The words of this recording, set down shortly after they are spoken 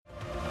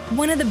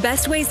One of the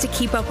best ways to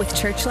keep up with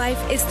church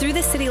life is through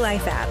the City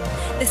Life app.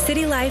 The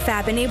City Life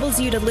app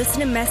enables you to listen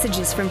to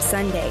messages from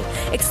Sunday,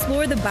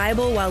 explore the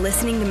Bible while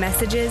listening to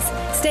messages,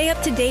 stay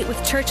up to date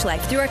with church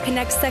life through our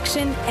Connect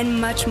section, and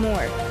much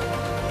more.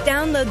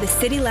 Download the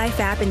City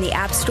Life app in the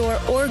App Store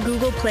or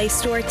Google Play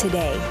Store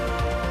today.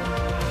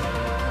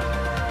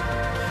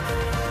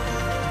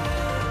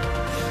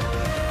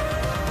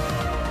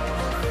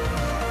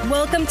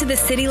 Welcome to the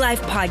City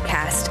Life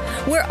Podcast.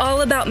 We're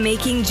all about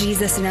making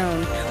Jesus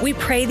known. We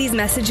pray these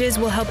messages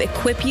will help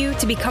equip you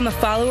to become a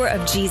follower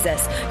of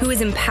Jesus, who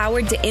is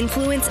empowered to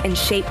influence and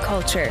shape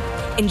culture.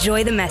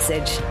 Enjoy the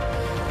message.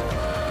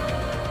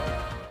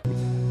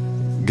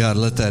 God,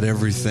 let that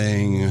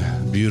everything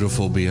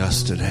beautiful be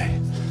us today.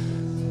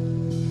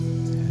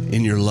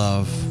 In your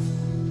love,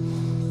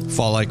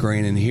 fall like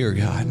rain in here,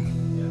 God.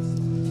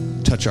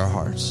 Touch our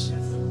hearts,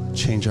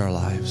 change our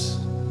lives.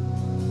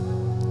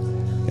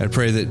 I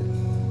pray that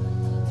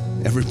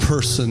every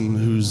person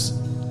who's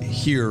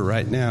here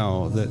right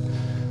now, that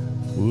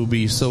we'll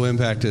be so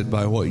impacted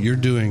by what you're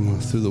doing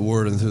through the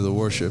word and through the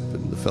worship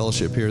and the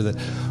fellowship here, that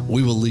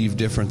we will leave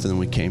different than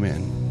we came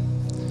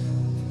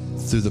in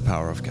through the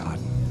power of God.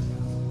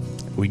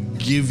 We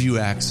give you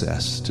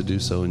access to do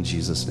so in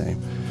Jesus'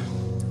 name.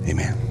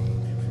 Amen.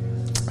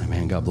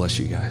 Amen. God bless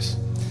you guys.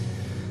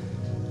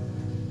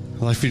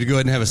 I'd like for you to go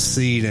ahead and have a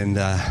seat, and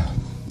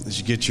as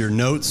you get your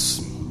notes,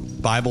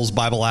 Bible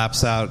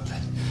apps out,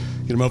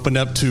 get them opened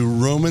up to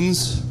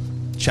Romans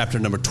chapter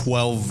number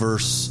 12,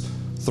 verse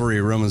 3.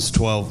 Romans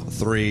 12,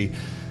 3.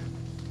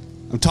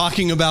 I'm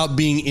talking about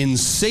being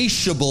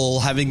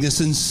insatiable, having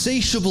this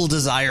insatiable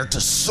desire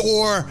to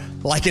soar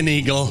like an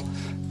eagle,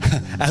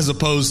 as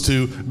opposed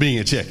to being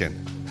a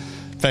chicken,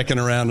 pecking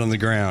around on the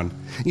ground.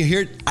 You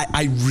hear,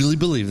 I really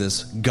believe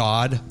this.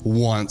 God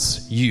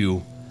wants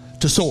you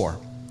to soar.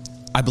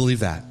 I believe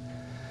that.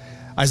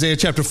 Isaiah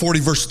chapter 40,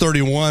 verse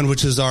 31,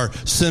 which is our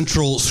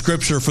central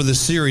scripture for this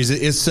series,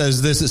 it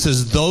says this. It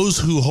says, those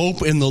who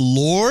hope in the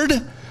Lord,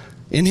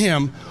 in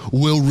him,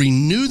 will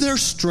renew their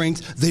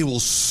strength. They will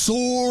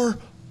soar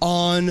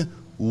on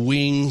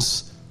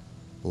wings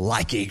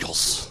like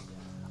eagles.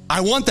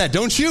 I want that,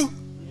 don't you?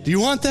 Do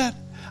you want that?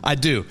 I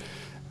do.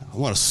 I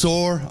want to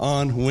soar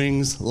on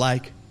wings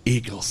like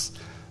eagles.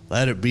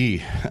 Let it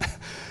be.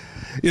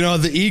 You know,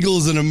 the eagle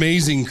is an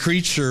amazing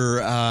creature,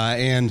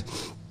 and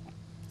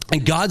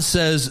God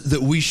says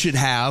that we should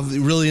have,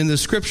 really in the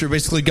scripture,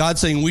 basically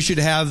God's saying we should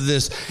have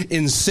this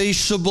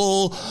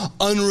insatiable,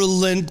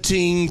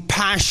 unrelenting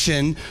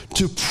passion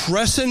to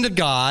press into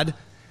God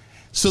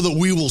so that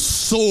we will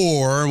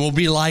soar and we'll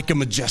be like a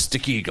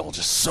majestic eagle,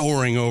 just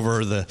soaring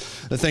over the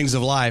things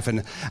of life.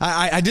 And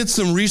I did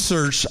some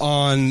research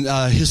on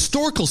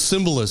historical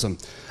symbolism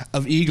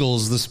of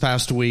eagles this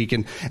past week,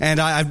 and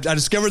I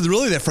discovered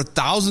really that for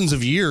thousands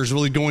of years,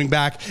 really going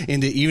back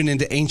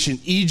into ancient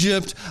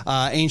Egypt,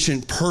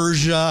 ancient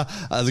Persia,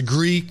 the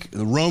Greek,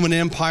 the Roman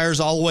empires,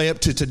 all the way up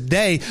to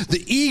today,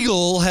 the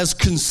eagle has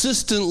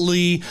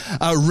consistently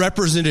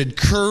represented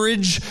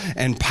courage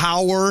and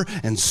power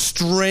and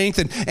strength,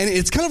 and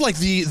it's kind of like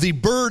the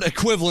bird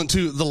equivalent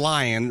to the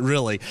lion,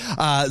 really.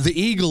 The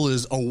eagle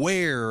is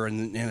aware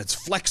and it's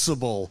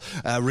flexible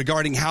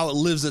regarding how it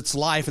lives its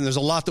life, and there's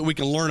a lot that we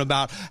can learn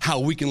about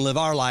how we can live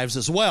our lives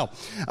as well.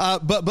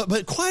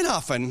 But quite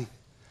often,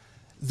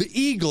 the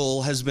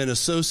eagle has been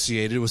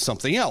associated with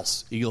something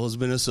else. Eagle has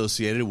been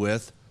associated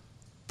with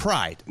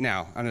pride.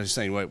 Now, I'm just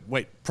saying,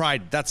 wait,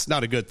 pride, that's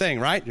not a good thing,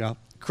 right? Yeah.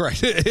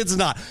 Correct. It's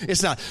not.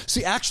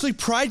 See, actually,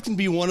 pride can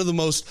be one of the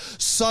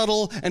most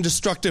subtle and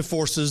destructive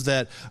forces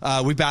that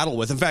we battle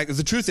with. In fact,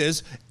 the truth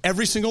is,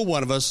 every single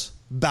one of us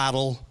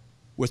battle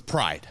with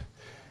pride.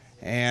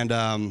 And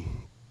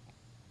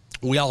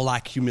we all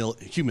lack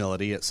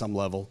humility at some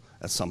level,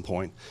 at some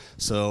point.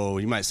 So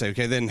you might say,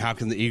 okay, then how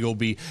can the eagle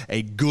be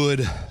a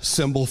good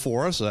symbol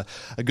for us, a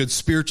good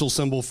spiritual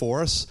symbol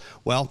for us?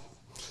 Well,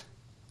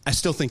 I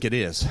still think it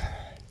is.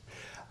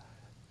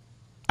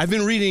 I've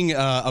been reading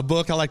a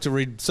book. I like to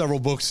read several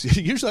books.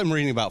 Usually I'm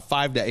reading about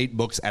 5 to 8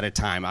 books at a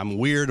time. I'm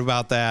weird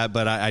about that,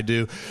 but I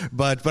do.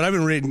 But I've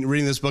been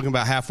reading this book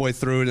about halfway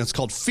through, and it's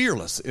called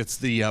Fearless. It's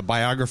the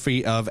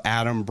biography of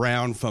Adam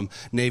Brown from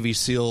Navy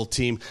SEAL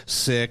Team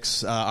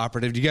 6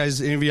 operative. Do you guys,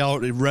 any of y'all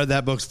read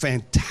that book? It's a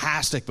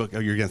fantastic book. Oh,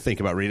 you're going to think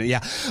about reading it.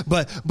 Yeah.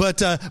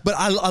 But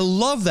I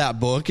love that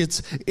book.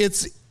 It's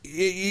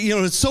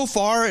so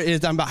far,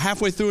 I'm about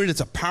halfway through it.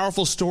 It's a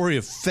powerful story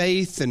of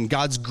faith and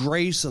God's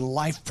grace and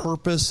life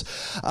purpose.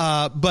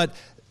 But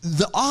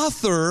the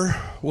author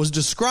was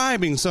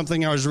describing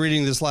something I was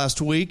reading this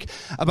last week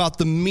about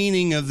the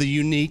meaning of the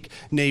unique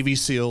Navy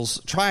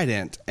SEALs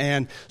trident.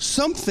 And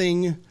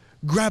something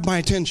grabbed my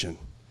attention.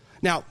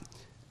 Now,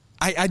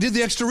 I did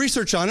the extra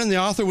research on it, and the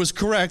author was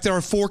correct. There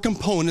are 4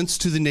 components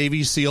to the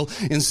Navy SEAL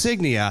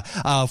insignia.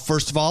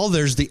 First of all,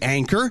 there's the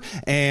anchor,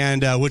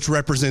 and which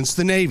represents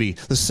the Navy.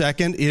 The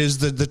second is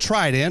the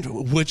trident,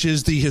 which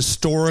is the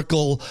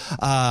historical,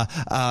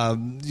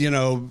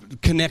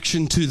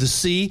 connection to the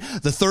sea.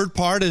 The third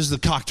part is the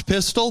cocked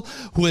pistol,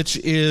 which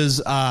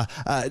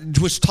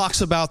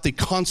talks about the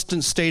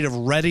constant state of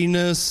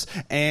readiness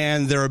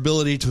and their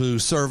ability to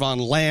serve on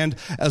land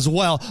as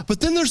well.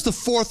 But then there's the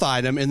fourth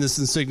item in this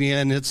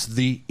insignia, and it's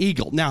the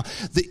eagle. Now,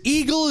 the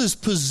eagle is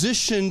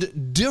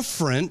positioned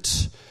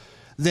different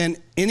than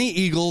any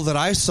eagle that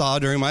I saw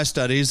during my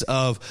studies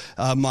of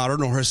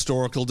modern or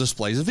historical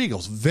displays of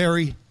eagles.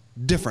 Very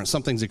different.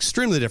 Something's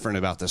extremely different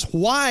about this.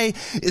 Why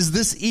is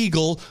this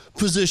eagle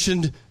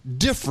positioned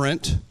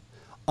different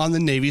on the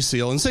Navy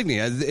SEAL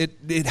insignia?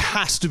 It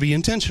has to be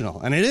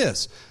intentional, and it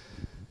is.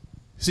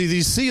 See,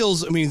 these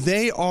SEALs,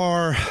 they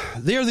are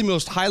the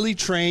most highly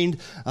trained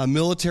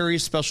military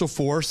special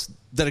force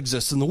that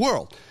exists in the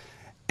world.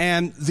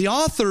 And the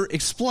author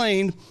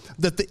explained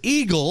that the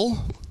eagle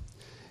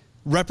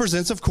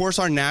represents, of course,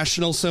 our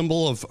national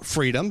symbol of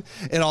freedom.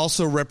 It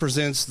also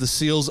represents the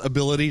SEAL's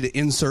ability to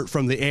insert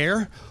from the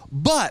air.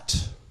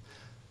 But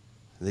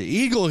the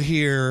eagle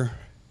here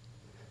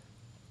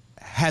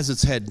has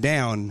its head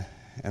down,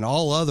 and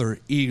all other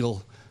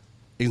eagle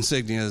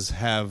insignias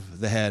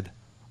have the head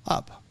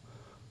up.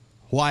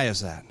 Why is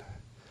that?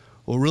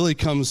 Well, it really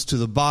comes to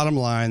the bottom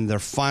line, their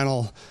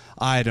final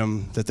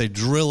item that they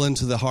drill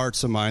into the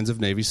hearts and minds of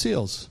Navy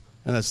SEALs.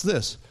 And that's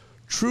this: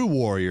 true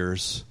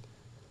warriors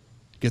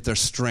get their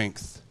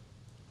strength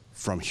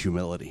from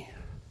humility.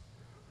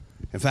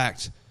 In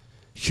fact,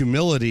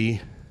 humility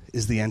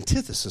is the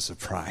antithesis of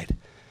pride.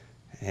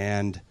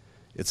 And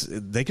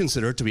they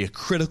consider it to be a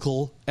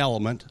critical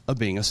element of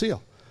being a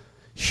SEAL.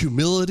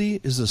 Humility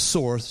is the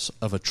source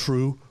of a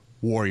true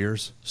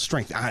warrior's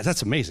strength.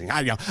 That's amazing.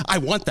 I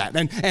want that.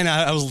 And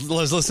I was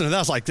listening to that. I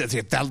was like,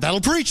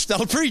 that'll preach,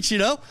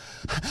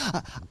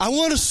 I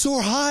want to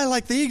soar high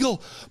like the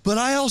eagle, but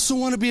I also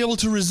want to be able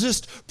to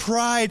resist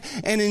pride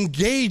and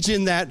engage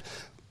in that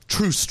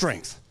true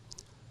strength.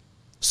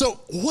 So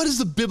what is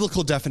the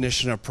biblical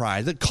definition of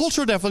pride? The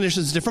cultural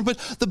definition is different, but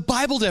the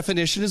Bible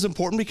definition is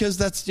important because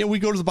that's, we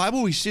go to the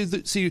Bible, we see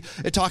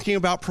it talking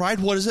about pride.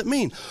 What does it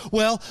mean?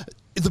 Well,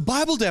 the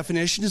Bible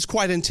definition is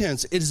quite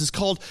intense. It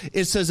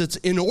says it's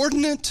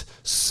inordinate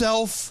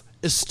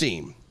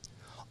self-esteem,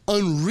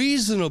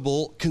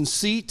 unreasonable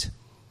conceit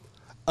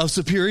of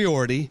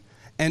superiority,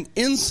 and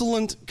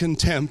insolent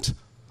contempt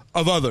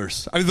of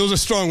others. Those are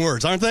strong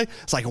words, aren't they?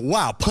 It's like,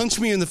 wow, punch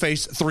me in the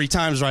face 3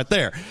 times right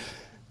there.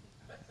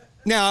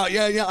 Now,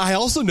 I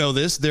also know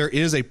this. There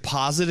is a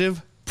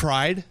positive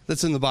pride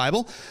that's in the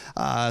Bible,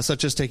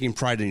 such as taking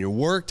pride in your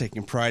work,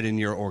 taking pride in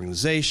your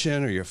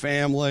organization or your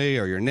family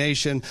or your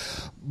nation.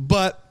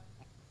 But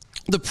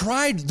the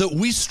pride that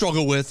we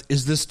struggle with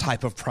is this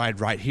type of pride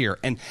right here.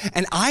 And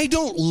I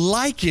don't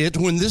like it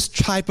when this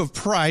type of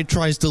pride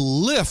tries to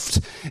lift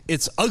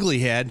its ugly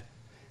head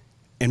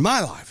in my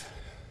life.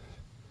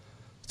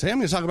 Today I'm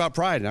going to talk about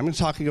pride, and I'm going to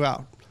talk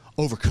about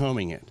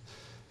overcoming it.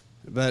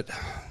 But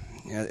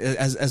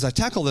as I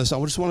tackle this, I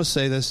just want to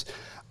say this.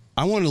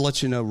 I want to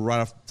let you know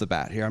right off the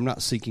bat here, I'm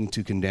not seeking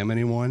to condemn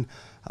anyone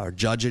or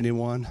judge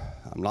anyone.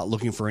 I'm not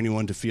looking for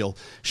anyone to feel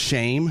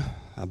shame.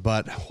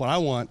 But what I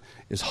want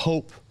is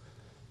hope.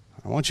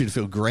 I want you to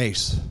feel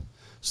grace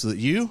so that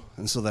you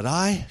and so that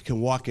I can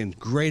walk in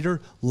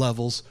greater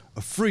levels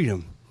of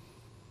freedom.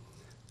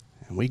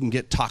 And we can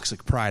get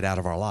toxic pride out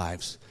of our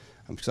lives.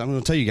 Because I'm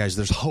going to tell you guys,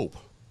 there's hope.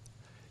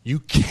 You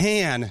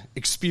can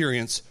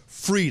experience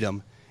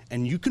freedom,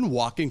 and you can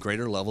walk in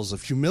greater levels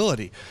of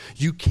humility.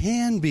 You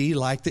can be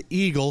like the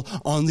eagle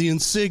on the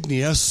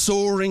insignia,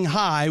 soaring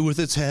high with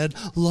its head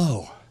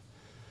low.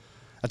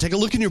 Now take a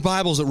look in your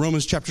Bibles at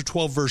Romans chapter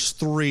 12, verse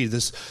 3,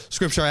 this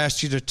scripture I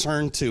asked you to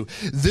turn to.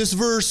 This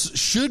verse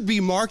should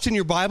be marked in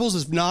your Bibles.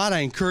 If not,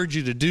 I encourage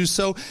you to do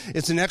so.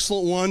 It's an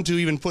excellent one to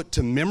even put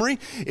to memory.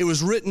 It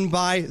was written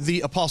by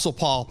the Apostle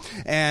Paul,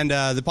 and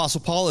the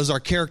Apostle Paul is our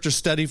character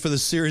study for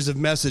this series of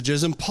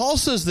messages. And Paul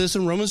says this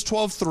in Romans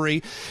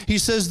 12:3. He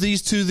says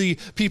these to the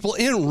people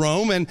in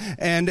Rome,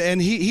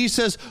 and he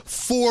says,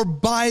 "For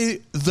by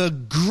the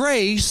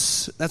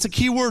grace," that's a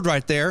key word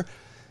right there.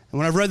 And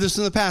when I've read this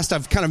in the past,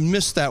 I've kind of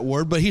missed that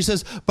word. But he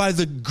says, by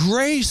the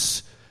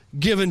grace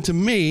given to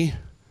me,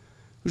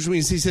 which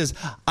means he says,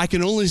 I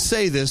can only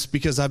say this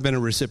because I've been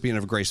a recipient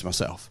of grace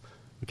myself.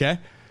 Okay?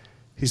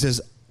 He says,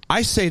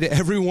 I say to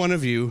every one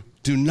of you,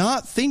 do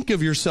not think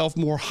of yourself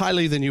more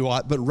highly than you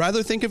ought, but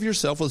rather think of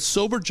yourself with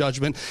sober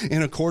judgment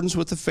in accordance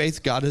with the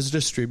faith God has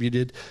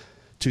distributed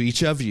to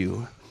each of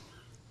you.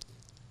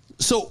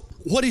 So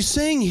what he's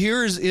saying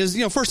here is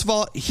first of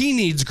all, he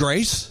needs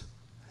grace,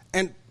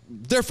 and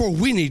therefore,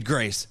 we need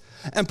grace.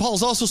 And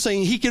Paul's also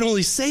saying he can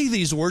only say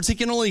these words, he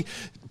can only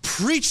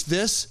preach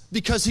this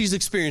because he's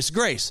experienced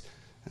grace.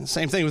 And the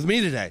same thing with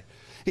me today.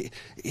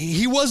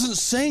 He wasn't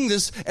saying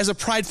this as a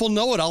prideful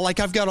know-it-all, like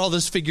I've got all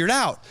this figured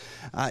out.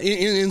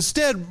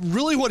 Instead,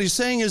 really what he's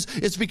saying is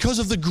it's because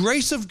of the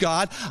grace of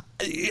God.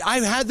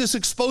 I've had this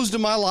exposed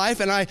in my life,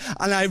 and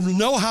I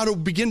know how to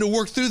begin to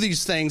work through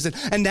these things.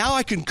 And now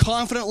I can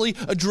confidently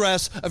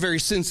address a very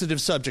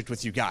sensitive subject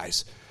with you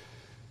guys.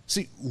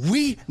 See,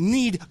 we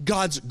need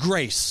God's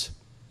grace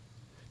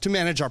to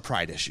manage our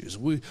pride issues.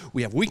 We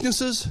have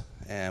weaknesses,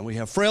 and we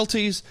have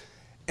frailties,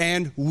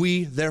 and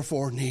we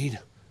therefore need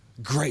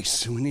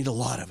grace. We need a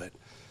lot of it.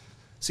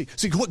 See,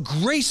 what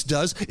grace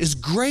does is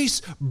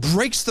grace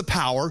breaks the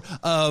power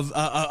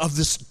of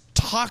this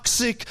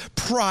toxic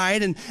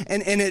pride, and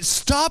it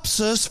stops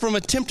us from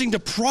attempting to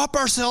prop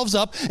ourselves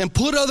up and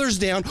put others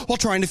down while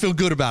trying to feel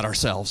good about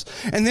ourselves.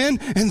 And then,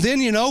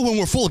 when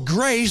we're full of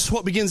grace,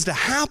 what begins to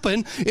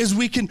happen is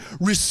we can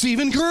receive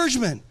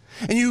encouragement.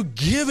 And you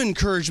give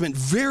encouragement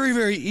very,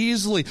 very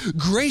easily.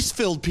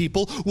 Grace-filled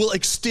people will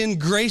extend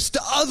grace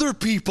to other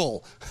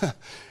people.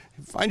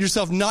 Find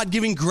yourself not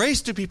giving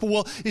grace to people,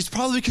 well, it's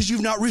probably because you've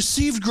not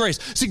received grace.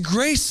 See,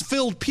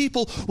 grace-filled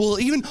people will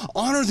even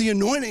honor the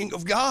anointing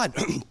of God.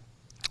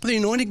 The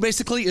anointing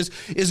basically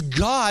is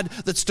God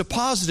that's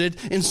deposited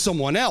in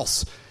someone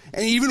else.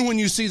 And even when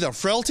you see their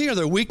frailty or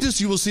their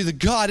weakness, you will see the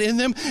God in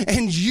them,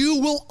 and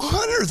you will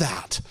honor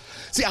that.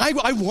 See,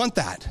 I want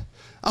that.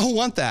 I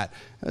want that.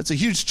 It's a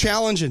huge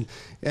challenge, and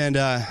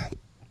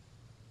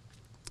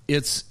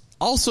it's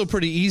also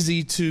pretty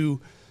easy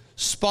to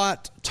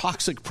spot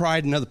toxic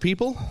pride in other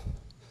people,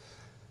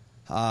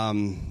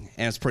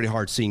 and it's pretty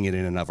hard seeing it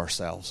in and of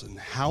ourselves. And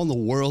how in the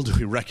world do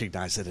we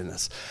recognize it in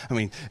us? I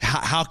mean,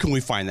 how can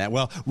we find that?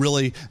 Well,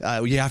 really,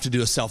 you have to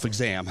do a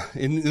self-exam.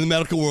 In the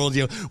medical world,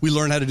 we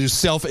learn how to do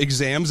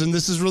self-exams, and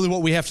this is really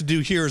what we have to do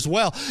here as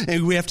well.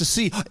 And we have to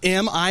see,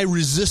 am I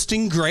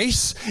resisting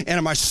grace? And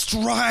am I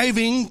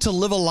striving to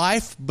live a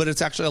life, but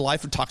it's actually a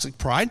life of toxic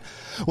pride?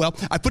 Well,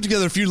 I put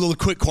together a few little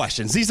quick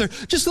questions. These are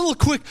just little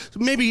quick,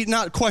 maybe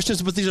not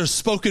questions, but these are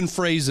spoken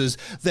phrases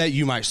that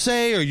you might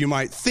say or you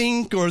might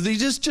think, or they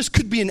just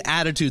could be an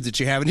attitude that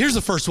you have. And here's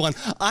the first one.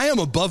 I am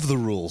above the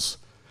rules.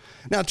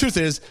 Now, the truth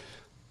is,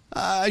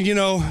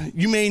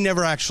 you may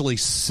never actually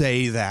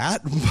say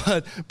that,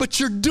 but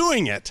you're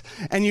doing it,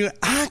 and you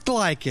act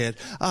like it.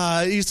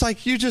 It's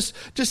like you just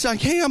like,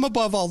 hey, I'm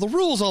above all the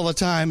rules all the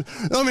time.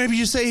 Or maybe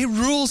you say, hey,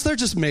 rules, they're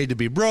just made to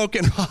be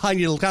broken. And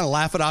you kind of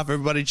laugh it off.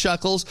 Everybody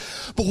chuckles.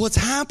 But what's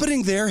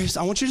happening there is,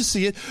 I want you to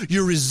see it,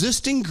 you're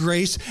resisting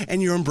grace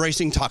and you're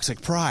embracing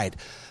toxic pride.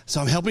 So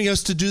I'm helping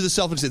us to do the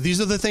self-exam.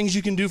 These are the things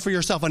you can do for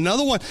yourself.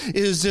 Another one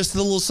is just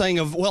the little saying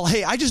of, well,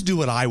 hey, I just do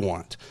what I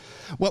want.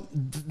 Well,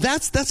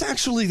 that's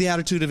actually the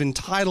attitude of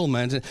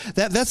entitlement.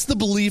 That's the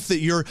belief that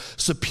you're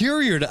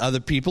superior to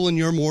other people and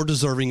you're more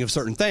deserving of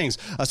certain things.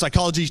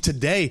 Psychology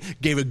Today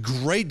gave a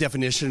great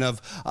definition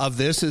of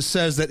this. It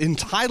says that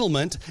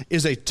entitlement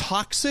is a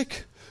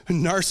toxic,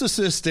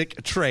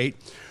 narcissistic trait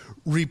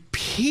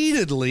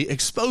repeatedly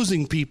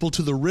exposing people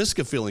to the risk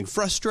of feeling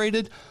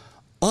frustrated,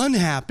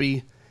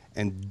 unhappy,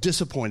 and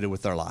disappointed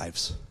with their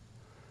lives.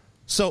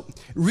 So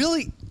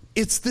really,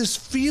 it's this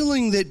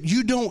feeling that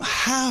you don't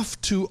have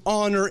to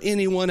honor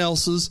anyone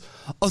else's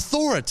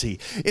authority.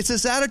 It's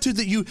this attitude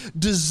that you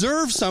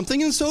deserve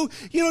something, and so,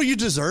 you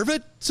deserve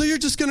it, so you're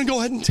just going to go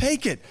ahead and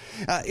take it.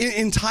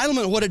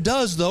 Entitlement, what it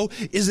does, though,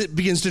 is it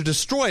begins to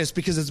destroy us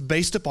because it's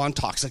based upon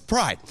toxic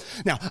pride.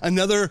 Now,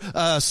 another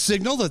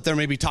signal that there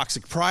may be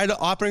toxic pride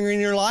operating in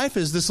your life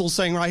is this little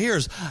saying right here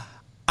is,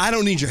 I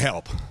don't need your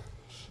help.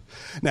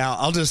 Now,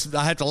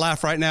 I have to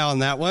laugh right now on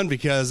that one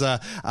because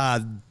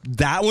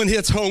that one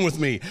hits home with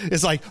me.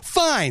 It's like,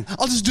 fine,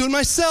 I'll just do it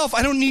myself.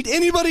 I don't need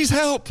anybody's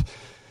help.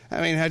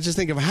 I mean, I just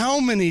think of how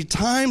many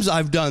times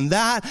I've done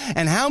that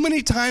and how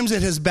many times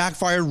it has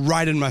backfired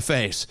right in my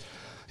face.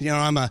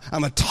 I'm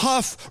a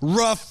tough,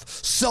 rough,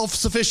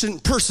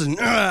 self-sufficient person.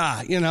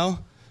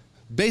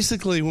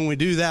 Basically, when we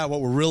do that,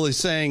 what we're really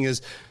saying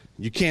is,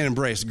 you can't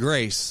embrace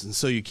grace, and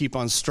so you keep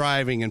on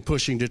striving and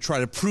pushing to try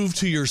to prove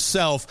to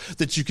yourself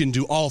that you can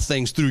do all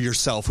things through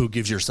yourself who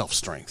gives yourself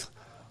strength.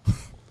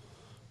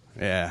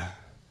 Yeah,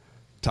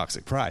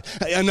 toxic pride.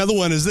 Another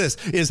one is this,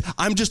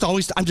 I'm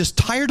just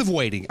tired of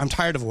waiting. I'm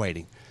tired of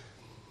waiting.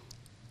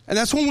 And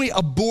that's when we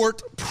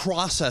abort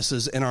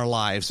processes in our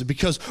lives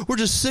because we're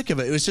just sick of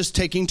it. It's just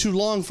taking too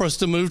long for us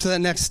to move to that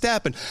next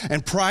step.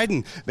 And pride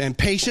and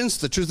patience,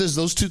 the truth is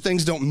those two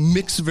things don't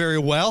mix very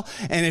well.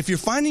 And if you're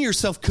finding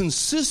yourself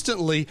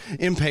consistently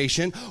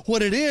impatient,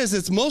 what it is,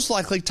 it's most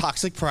likely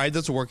toxic pride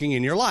that's working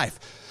in your life.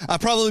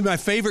 Probably my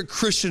favorite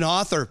Christian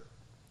author,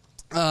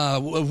 he's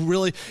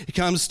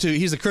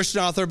a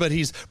Christian author, but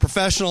he's a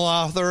professional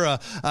author.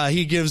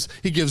 He gives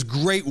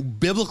great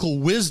biblical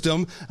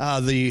wisdom.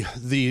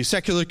 The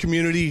secular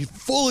community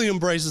fully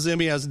embraces him.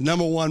 He has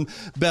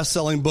 #1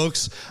 best-selling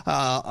books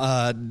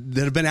that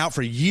have been out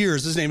for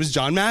years. His name is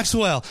John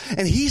Maxwell.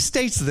 And he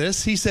states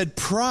this. He said,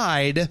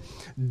 pride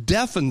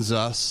deafens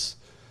us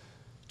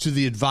to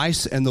the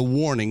advice and the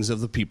warnings of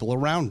the people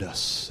around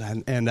us.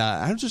 And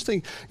I just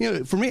think,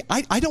 for me,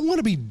 I don't want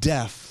to be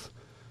deaf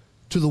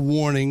to the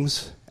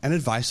warnings and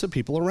advice of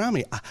people around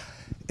me.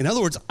 In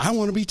other words, I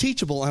want to be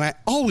teachable, and I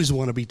always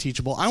want to be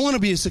teachable. I want to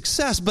be a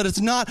success, but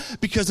it's not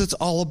because it's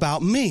all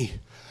about me.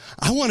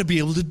 I want to be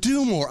able to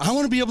do more. I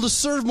want to be able to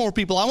serve more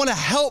people. I want to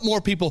help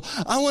more people.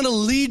 I want to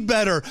lead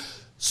better.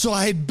 So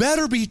I had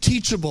better be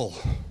teachable.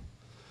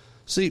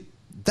 See,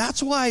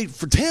 that's why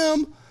for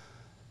Tim,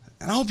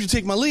 and I hope you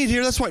take my lead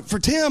here, that's why for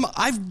Tim,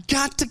 I've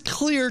got to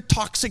clear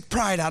toxic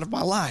pride out of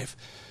my life.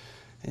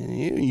 And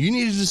you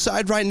need to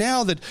decide right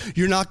now that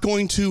you're not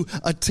going to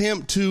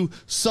attempt to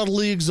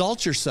subtly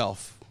exalt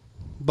yourself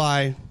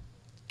by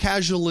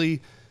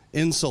casually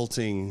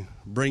insulting,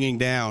 bringing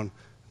down,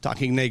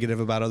 talking negative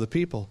about other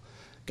people.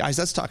 Guys,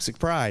 that's toxic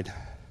pride.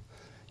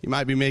 You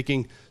might be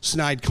making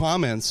snide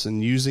comments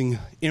and using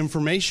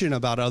information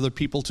about other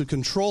people to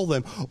control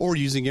them, or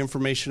using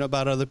information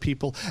about other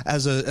people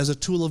as a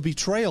tool of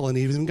betrayal and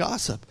even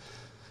gossip.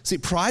 See,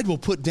 pride will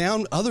put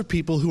down other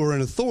people who are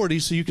in authority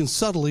so you can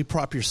subtly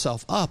prop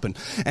yourself up. And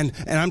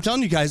I'm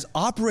telling you guys,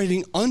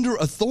 operating under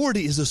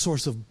authority is a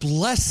source of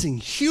blessing,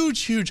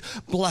 huge, huge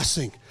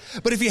blessing.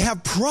 But if you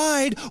have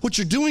pride, what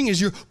you're doing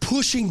is you're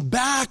pushing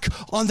back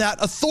on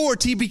that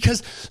authority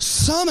because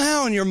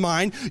somehow in your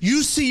mind,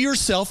 you see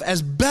yourself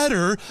as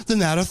better than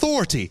that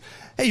authority.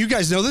 Hey, you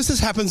guys know this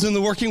happens in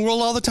the working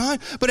world all the time,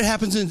 but it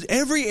happens in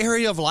every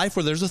area of life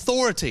where there's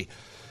authority.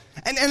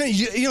 And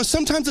you know,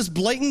 sometimes it's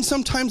blatant,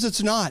 sometimes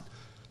it's not.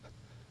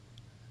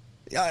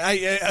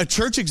 A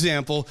church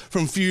example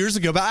from a few years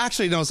ago, but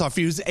actually, no, it's not a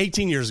few, it was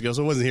 18 years ago,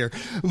 so I wasn't here.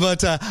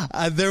 But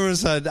I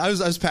was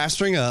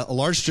pastoring a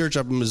large church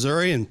up in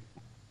Missouri, and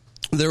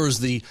there was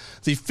the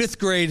fifth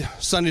grade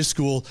Sunday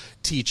school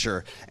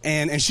teacher,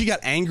 and she got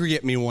angry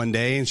at me one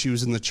day, and she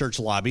was in the church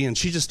lobby, and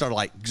she just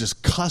started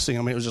just cussing.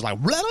 I mean, it was just like,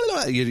 blah, blah,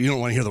 blah. You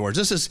don't want to hear the words.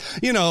 This is,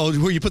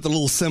 where you put the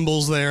little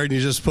symbols there, and you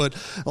just put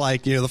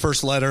the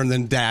first letter and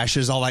then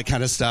dashes, all that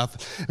kind of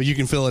stuff. But you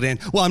can fill it in.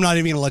 Well, I'm not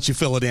even going to let you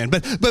fill it in.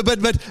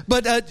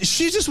 But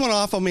she just went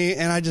off on me,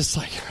 and I just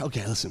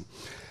okay, listen,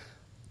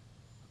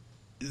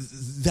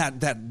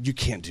 that you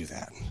can't do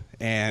that.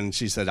 And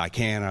she said, I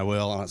can, I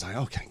will. And I was like,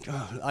 okay,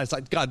 God. I was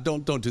like, God,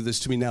 don't do this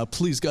to me now.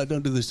 Please, God,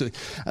 don't do this to me.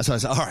 And so I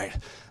said, all right.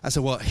 I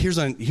said, well, here's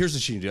what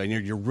you can do.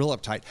 You're real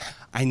uptight.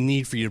 I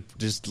need for you to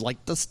just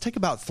let's take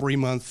about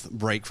 3-month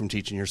break from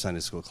teaching your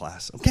Sunday school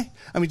class, okay?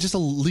 I mean, just a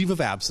leave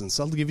of absence.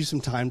 I'll give you some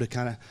time to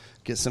kind of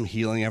get some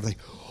healing and everything.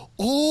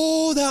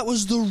 Oh, that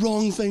was the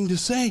wrong thing to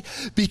say,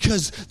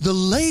 because the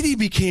lady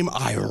became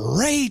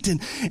irate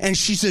and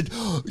she said,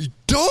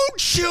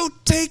 don't you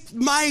take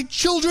my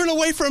children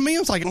away from me. I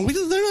was like, they're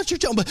not your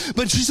children.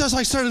 But she says,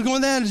 I started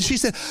going that, and she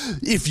said,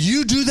 if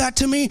you do that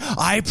to me,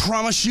 I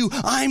promise you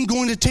I'm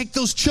going to take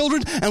those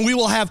children and we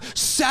will have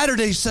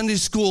Saturday Sunday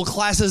school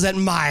classes at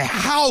my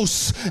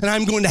house, and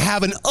I'm going to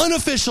have an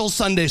unofficial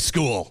Sunday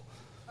school.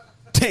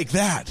 Take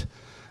that.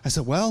 I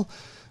said, well,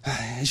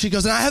 she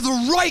goes, and I have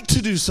the right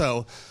to do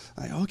so.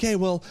 Okay,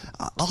 well,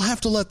 I'll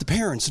have to let the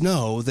parents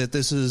know that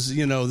this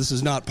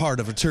is not part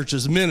of a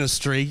church's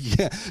ministry.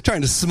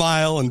 Trying to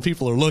smile, and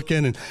people are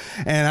looking,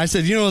 and I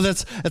said,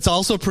 that's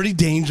also pretty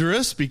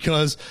dangerous,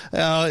 because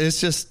it's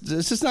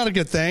just not a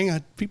good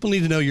thing. People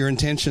need to know your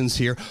intentions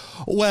here.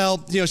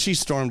 Well, she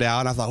stormed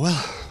out, and I thought,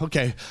 well,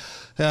 okay.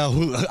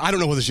 I don't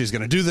know whether she's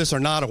going to do this or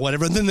not or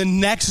whatever. And then the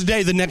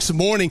next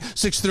morning,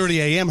 6:30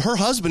 a.m., her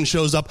husband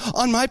shows up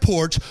on my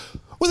porch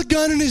with a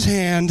gun in his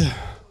hand.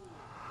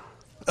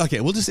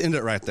 Okay, we'll just end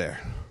it right there.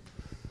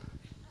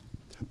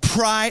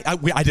 Pride,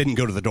 I didn't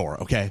go to the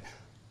door, okay?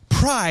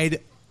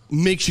 Pride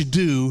makes you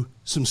do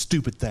some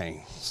stupid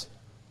things.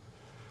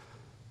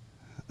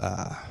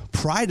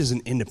 Pride is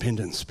an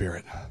independent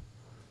spirit.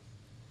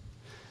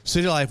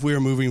 City Life, we are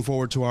moving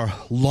forward to our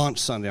launch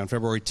Sunday on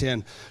February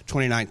 10,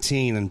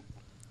 2019, and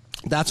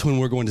that's when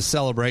we're going to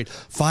celebrate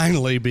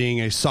finally being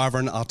a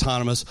sovereign,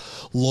 autonomous,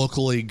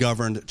 locally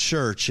governed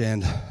church.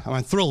 And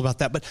I'm thrilled about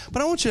that. But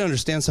I want you to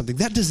understand something.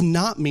 That does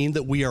not mean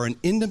that we are an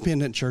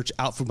independent church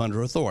out from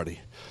under authority.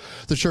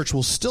 The church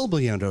will still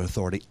be under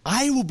authority.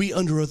 I will be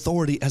under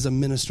authority as a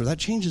minister. That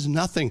changes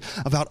nothing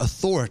about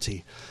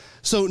authority.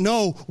 So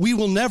no, we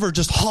will never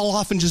just haul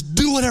off and just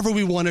do whatever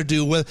we want to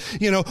do. We'll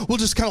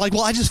just kind of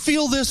I just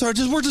feel this, or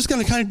we're just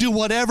going to kind of do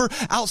whatever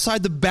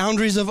outside the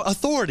boundaries of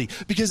authority.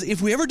 Because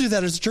if we ever do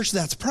that as a church,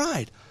 that's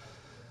pride.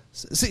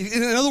 See,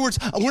 in other words,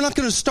 we're not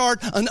going to start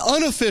an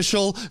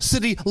unofficial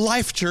City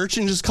Life Church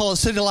and just call it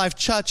City Life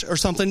Church or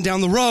something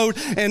down the road,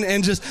 and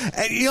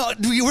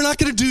we're not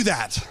going to do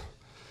that.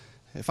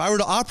 If I were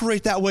to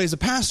operate that way as a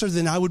pastor,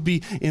 then I would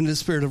be in the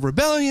spirit of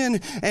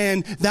rebellion,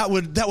 and that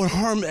would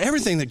harm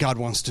everything that God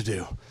wants to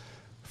do.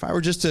 If I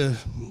were just to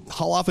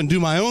haul off and do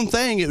my own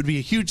thing, it would be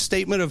a huge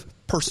statement of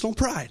personal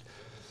pride,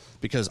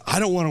 because I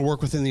don't want to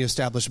work within the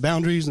established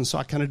boundaries, and so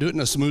I kind of do it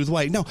in a smooth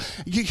way. No,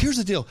 here's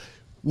the deal.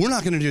 We're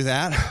not going to do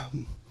that,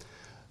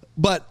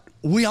 but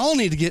we all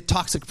need to get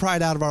toxic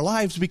pride out of our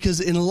lives, because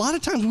in a lot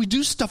of times we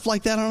do stuff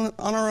like that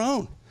on our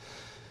own.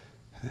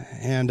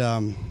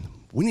 And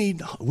we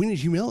need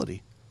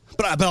humility.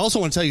 But I also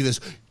want to tell you this.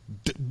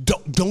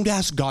 Don't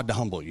ask God to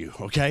humble you,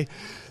 okay?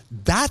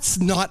 That's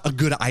not a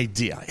good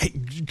idea,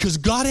 because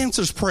God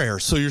answers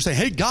prayers. So you're saying,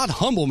 hey, God,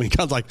 humble me.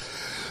 God's like,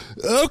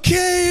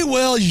 okay,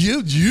 well,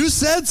 you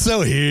said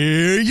so.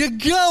 Here you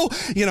go.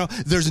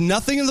 There's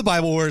nothing in the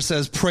Bible where it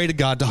says pray to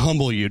God to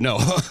humble you. No.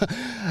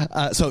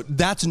 So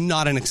that's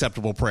not an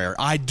acceptable prayer.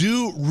 I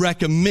do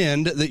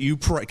recommend that you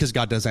pray, because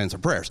God does answer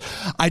prayers.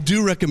 I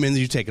do recommend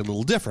that you take it a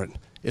little different,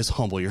 is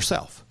humble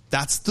yourself.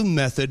 That's the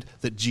method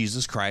that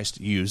Jesus Christ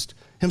used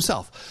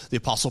himself. The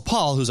Apostle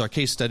Paul, who's our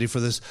case study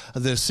for this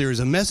series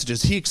of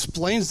messages, he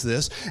explains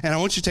this, and I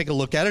want you to take a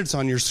look at it. It's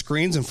on your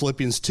screens in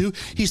Philippians 2.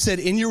 He said,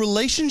 in your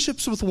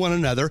relationships with one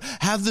another,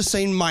 have the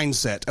same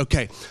mindset.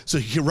 Okay, so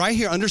right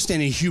here,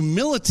 understanding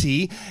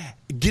humility,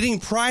 getting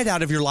pride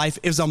out of your life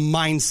is a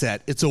mindset.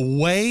 It's a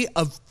way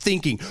of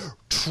thinking,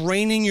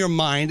 training your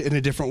mind in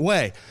a different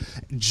way.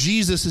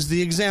 Jesus is the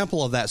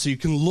example of that. So you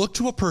can look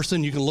to a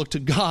person, you can look to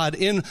God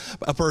in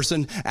a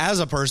person, as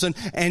a person,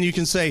 and you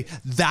can say,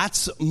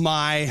 that's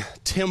my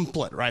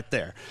template right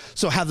there.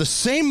 So have the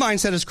same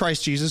mindset as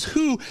Christ Jesus,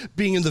 who,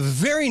 being in the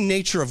very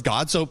nature of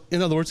God, so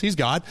in other words, he's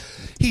God,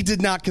 he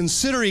did not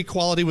consider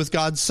equality with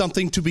God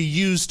something to be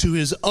used to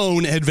his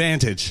own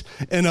advantage.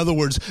 In other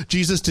words,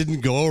 Jesus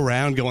didn't go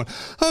around going,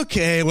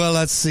 okay, well,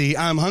 let's see,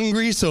 I'm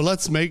hungry, so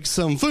let's make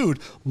some food.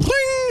 Bling!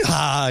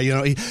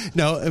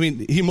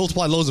 He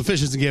multiplied loaves of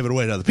fishes and gave it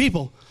away to other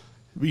people.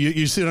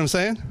 You see what I'm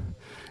saying?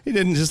 He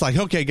didn't just like,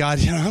 okay, God,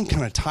 I'm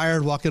kind of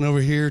tired walking over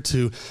here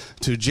to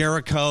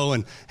Jericho,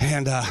 and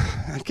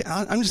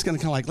I'm just going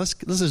to kind of like, let's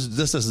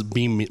just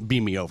beam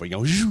me over.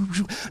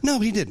 No,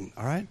 he didn't.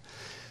 All right.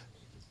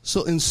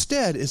 So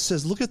instead, it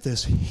says, look at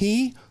this.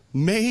 He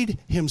made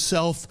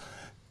himself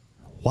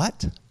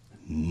what?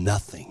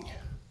 Nothing.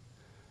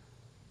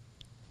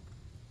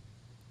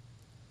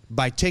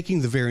 By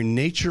taking the very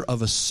nature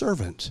of a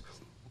servant,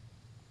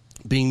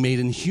 being made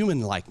in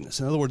human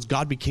likeness. In other words,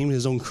 God became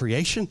his own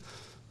creation.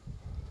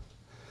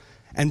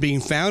 And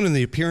being found in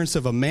the appearance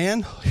of a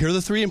man, here are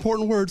the three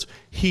important words,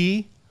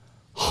 he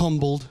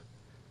humbled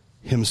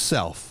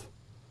himself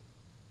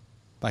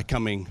by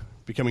becoming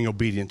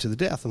obedient to the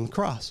death on the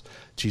cross.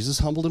 Jesus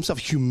humbled himself.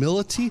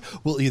 Humility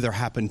will either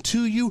happen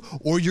to you,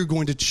 or you're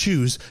going to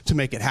choose to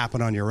make it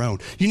happen on your own.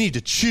 You need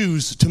to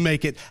choose to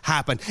make it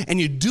happen.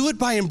 And you do it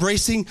by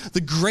embracing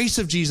the grace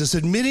of Jesus,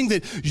 admitting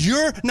that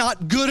you're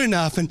not good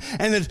enough. And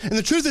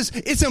the truth is,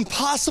 it's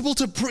impossible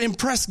to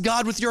impress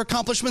God with your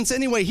accomplishments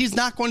anyway. He's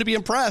not going to be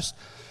impressed.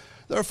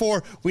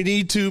 Therefore, we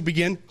need to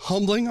begin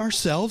humbling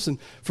ourselves. And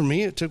for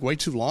me, it took way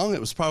too long. It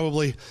was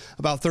probably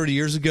about 30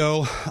 years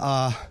ago,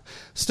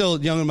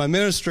 still young in my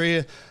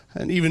ministry,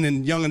 and even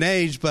in young in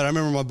age. But I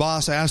remember my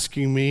boss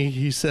asking me,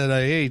 he said,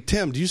 hey,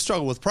 Tim, do you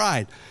struggle with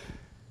pride?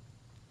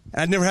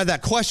 And I'd never had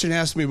that question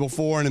asked me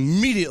before. And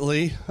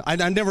immediately, I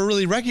never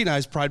really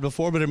recognized pride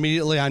before, but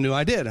immediately I knew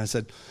I did. I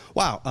said,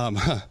 wow,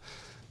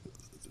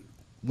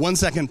 1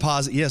 second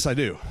pause. Yes, I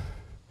do.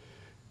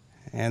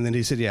 And then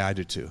he said, yeah, I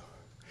do too.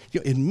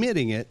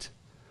 Admitting it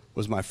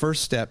was my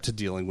first step to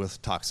dealing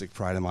with toxic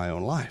pride in my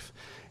own life.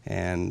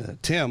 And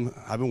Tim,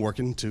 I've been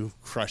working to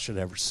crush it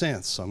ever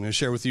since. So I'm going to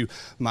share with you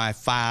my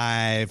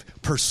 5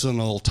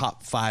 personal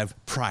top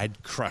 5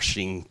 pride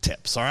crushing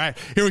tips. All right,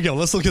 here we go.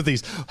 Let's look at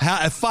these.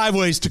 5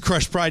 ways to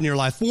crush pride in your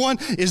life. 1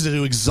 is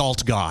to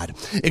exalt God.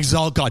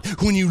 Exalt God.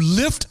 When you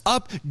lift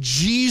up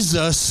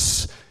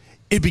Jesus,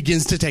 it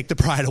begins to take the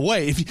pride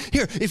away.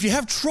 If you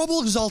have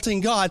trouble exalting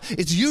God,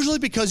 it's usually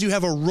because you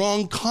have a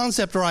wrong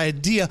concept or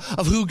idea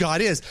of who God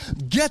is.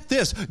 Get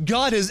this,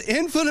 God is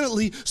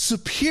infinitely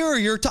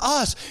superior to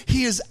us.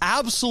 He is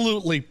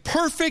absolutely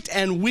perfect,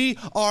 and we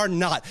are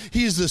not.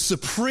 He is the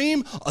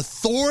supreme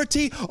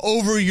authority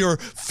over your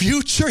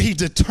future. He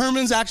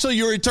determines actually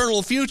your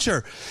eternal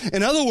future.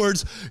 In other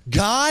words,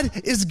 God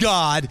is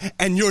God,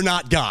 and you're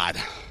not God.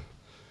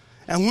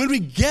 And when we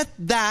get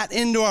that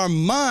into our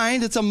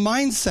mind, it's a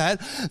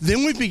mindset,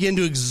 then we begin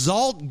to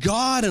exalt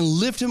God and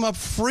lift him up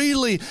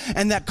freely,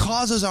 and that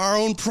causes our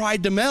own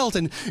pride to melt.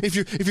 And if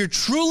you're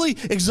truly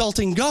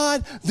exalting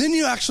God, then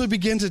you actually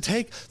begin to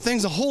take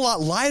things a whole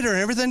lot lighter, and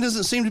everything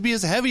doesn't seem to be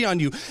as heavy on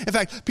you. In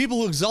fact, people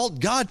who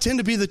exalt God tend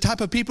to be the type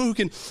of people who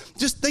can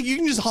just think you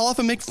can just haul off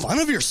and make fun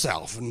of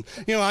yourself. And,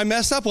 I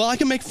messed up. Well, I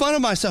can make fun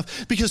of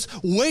myself, because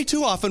way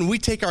too often we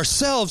take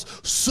ourselves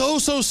so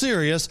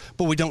serious,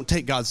 but we don't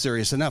take God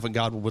serious enough, and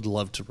God would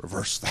love to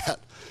reverse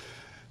that.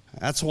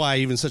 That's why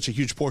even such a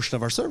huge portion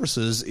of our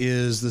services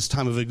is this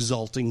time of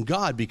exalting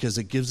God, because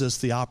it gives us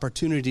the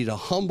opportunity to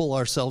humble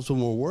ourselves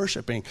when we're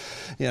worshiping,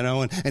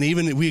 and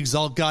even we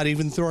exalt God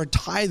even through our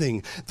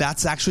tithing.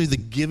 That's actually the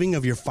giving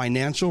of your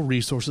financial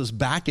resources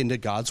back into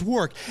God's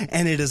work,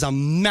 and it is a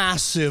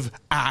massive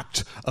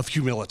act of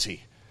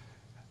humility.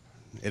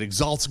 It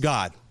exalts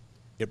God.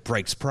 It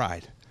breaks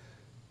pride.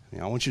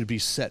 I want you to be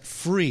set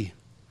free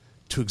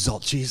to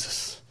exalt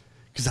Jesus,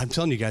 because I'm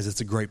telling you guys, it's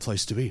a great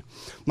place to be.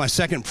 My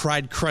second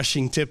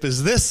pride-crushing tip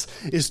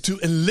is to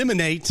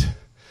eliminate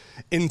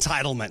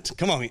entitlement.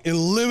 Come on,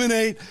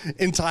 eliminate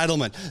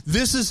entitlement.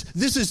 This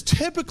is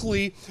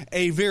typically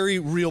a very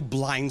real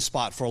blind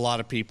spot for a lot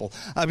of people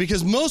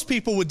because most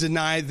people would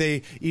deny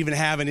they even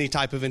have any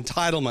type of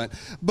entitlement.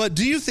 But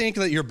do you think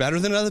that you're better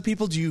than other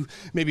people? Do you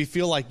maybe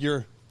feel like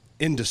you're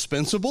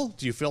indispensable?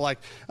 Do you feel like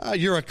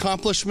your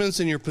accomplishments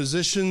and your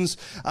positions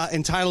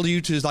entitle you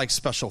to like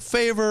special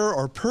favor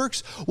or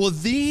perks? Well,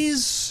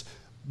 these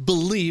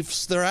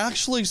beliefs, they're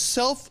actually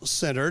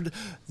self-centered.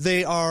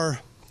 They are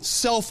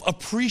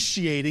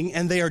self-appreciating,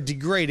 and they are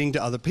degrading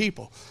to other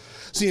people.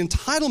 See,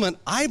 entitlement,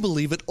 I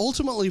believe, it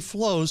ultimately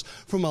flows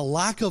from a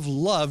lack of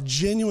love,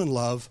 genuine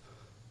love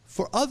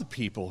for other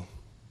people.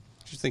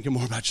 You're thinking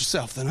more about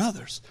yourself than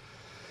others.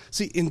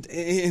 See,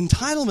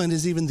 entitlement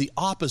is even the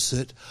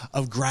opposite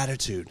of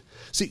gratitude.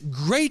 See,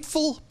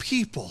 grateful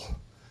people,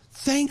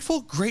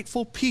 thankful,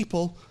 grateful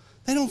people,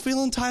 they don't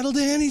feel entitled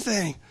to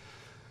anything.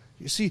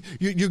 You see,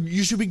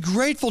 you should be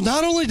grateful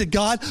not only to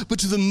God, but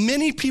to the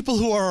many people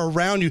who are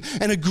around you.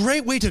 And a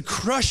great way to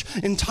crush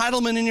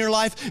entitlement in your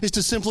life is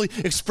to simply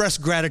express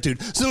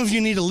gratitude. Some of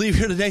you need to leave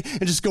here today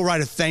and just go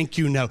write a thank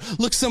you note.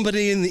 Look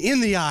somebody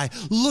in the eye.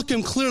 Look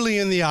them clearly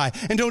in the eye.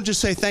 And don't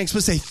just say thanks,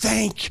 but say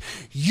thank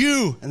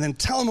you. And then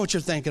tell them what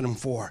you're thanking them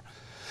for.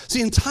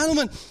 See,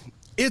 entitlement,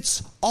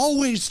 it's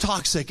always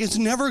toxic. It's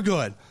never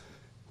good.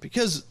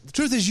 Because the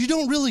truth is, you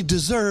don't really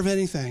deserve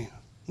anything.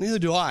 Neither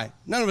do I.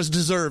 None of us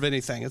deserve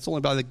anything. It's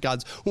only by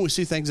God's, when we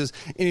see things as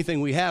anything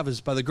we have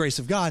is by the grace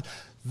of God,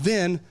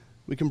 then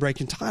we can break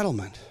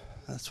entitlement.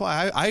 That's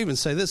why I even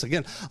say this,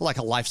 again, like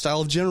a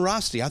lifestyle of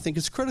generosity. I think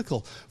it's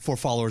critical for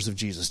followers of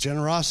Jesus.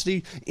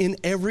 Generosity in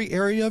every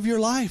area of your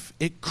life.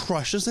 It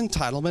crushes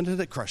entitlement and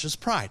it crushes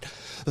pride.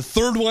 The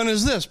third one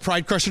is this.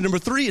 Pride crusher number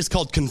 3 is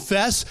called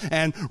confess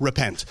and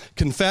repent.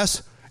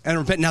 Confess and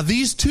repent. Now,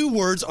 these two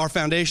words are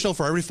foundational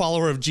for every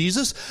follower of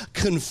Jesus.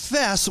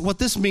 Confess, what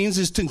this means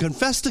is to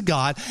confess to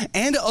God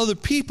and to other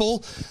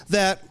people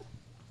that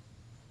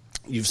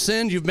you've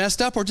sinned, you've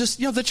messed up, or just,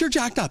 that you're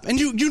jacked up. And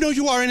you know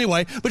you are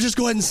anyway, but just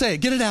go ahead and say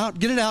it. Get it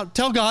out.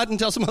 Tell God and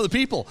tell some other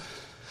people.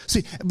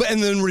 See,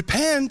 and then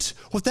repent,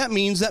 what that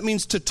means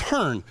to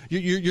turn.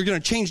 You're going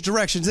to change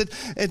directions.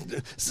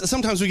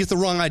 Sometimes we get the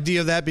wrong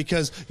idea of that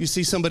because you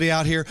see somebody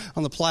out here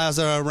on the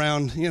plaza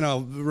around the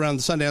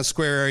Sundance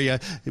Square area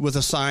with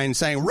a sign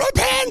saying,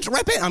 repent.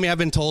 I mean, I've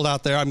been told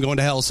out there I'm going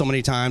to hell so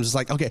many times. It's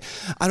like, okay,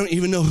 I don't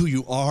even know who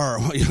you are,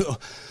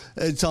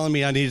 telling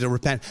me I need to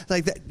repent.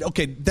 Like that,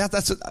 okay,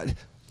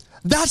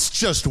 that's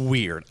just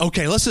weird.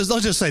 Okay, let's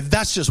just say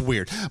that's just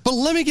weird. But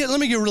let me get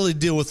really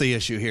deal with the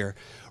issue here.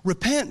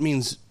 Repent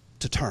means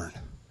to turn,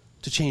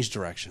 to change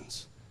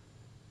directions.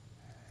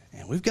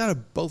 And we've got to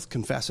both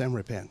confess and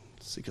repent.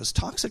 Because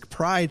toxic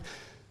pride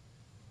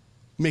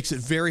makes it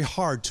very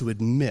hard to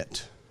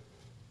admit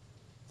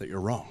that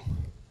you're wrong.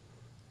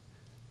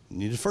 You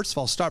need to first of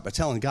all start by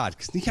telling God,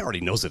 because he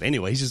already knows it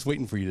anyway. He's just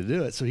waiting for you to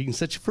do it so he can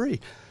set you free.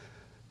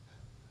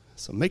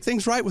 So make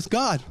things right with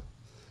God.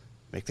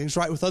 Make things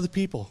right with other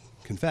people.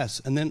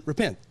 Confess and then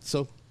repent.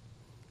 So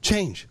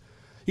change.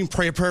 You can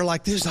pray a prayer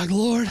like this, like,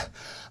 Lord,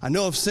 I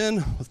know I've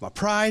sinned with my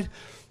pride.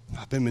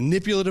 I've been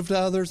manipulative to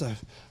others. I've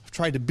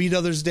tried to beat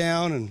others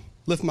down and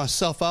lift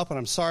myself up, and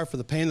I'm sorry for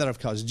the pain that I've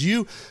caused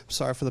you. I'm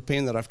sorry for the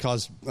pain that I've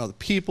caused other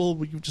people.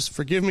 Will you just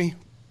forgive me?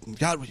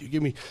 God, will you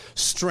give me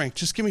strength?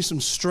 Just give me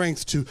some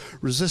strength to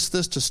resist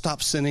this, to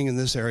stop sinning in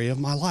this area of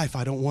my life.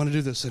 I don't want to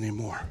do this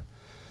anymore.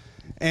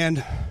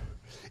 And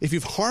if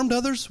you've harmed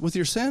others with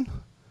your sin,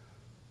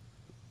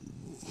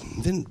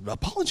 then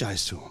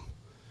apologize to them.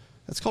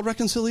 That's called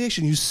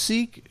reconciliation. You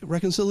seek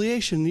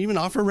reconciliation, even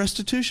offer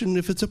restitution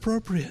if it's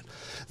appropriate.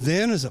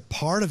 Then, as a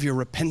part of your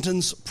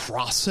repentance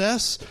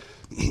process,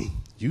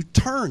 you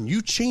turn,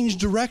 you change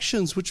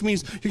directions, which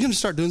means you're going to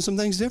start doing some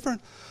things different.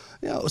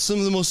 Some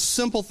of the most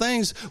simple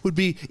things would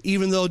be,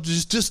 even though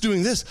just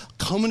doing this,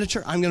 coming to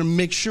church. I'm going to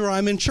make sure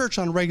I'm in church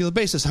on a regular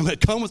basis. I'm going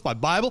to come with my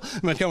Bible. I'm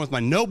going to come with my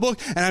notebook,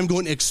 and I'm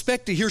going to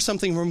expect to hear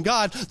something from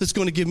God that's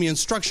going to give me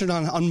instruction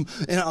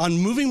on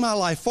moving my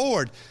life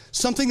forward,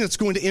 something that's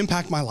going to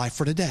impact my life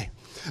for today.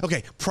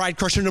 Okay, pride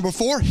crusher number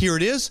 4, here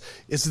it is.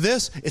 It's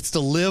this. It's to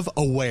live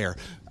aware.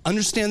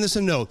 Understand this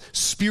and know,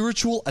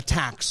 spiritual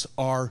attacks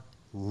are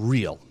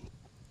real.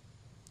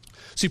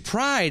 See,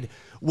 pride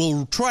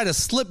will try to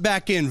slip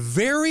back in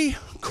very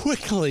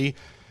quickly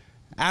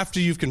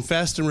after you've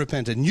confessed and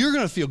repented. And you're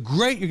going to feel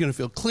great. You're going to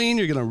feel clean.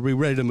 You're going to be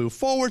ready to move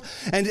forward.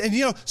 And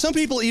some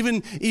people the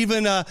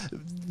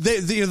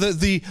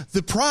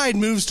pride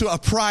moves to a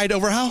pride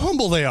over how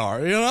humble they are.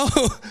 Let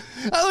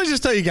me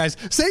just tell you guys,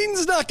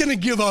 Satan's not going to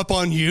give up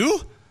on you.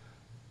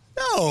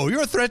 No,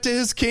 you're a threat to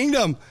his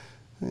kingdom.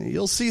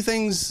 You'll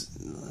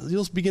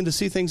begin to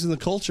see things in the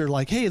culture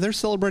like, hey, they're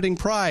celebrating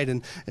pride,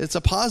 and it's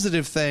a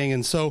positive thing,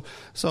 and so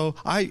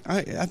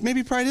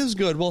maybe pride is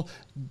good. Well,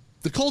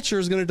 the culture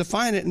is going to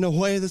define it in a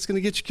way that's going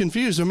to get you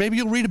confused. Or maybe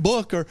you'll read a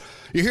book or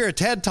you hear a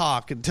TED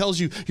Talk. It tells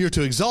you you're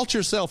to exalt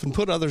yourself and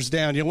put others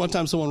down. One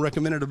time someone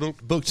recommended a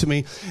book to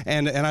me,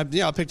 and I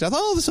picked it up.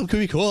 Oh, this could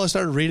be cool. I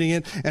started reading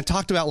it and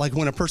talked about like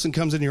when a person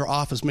comes into your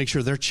office, make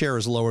sure their chair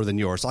is lower than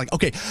yours. Like,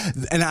 okay.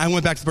 And I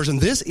went back to the person.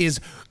 This is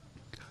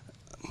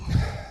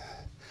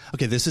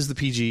the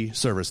PG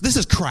service. This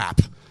is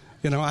crap.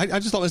 I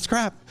just thought it's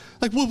crap.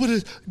 Like, what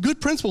is good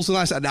principles? And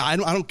I said, no, I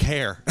don't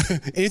care.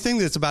 Anything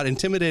that's about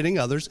intimidating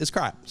others is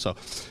crap. So,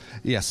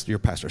 yes, your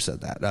pastor said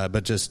that.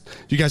 But just, do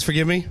you guys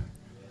forgive me?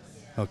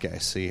 Okay,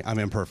 see, I'm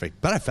imperfect.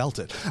 But I felt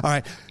it. All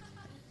right.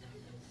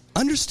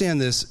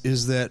 Understand this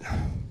is that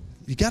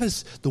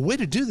the way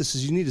to do this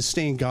is you need to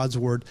stay in God's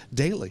word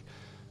daily.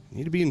 You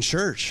need to be in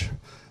church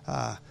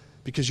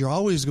because you're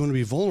always going to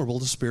be vulnerable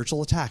to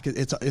spiritual attack.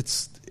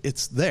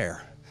 It's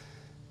there.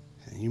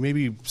 You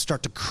maybe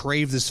start to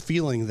crave this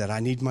feeling that I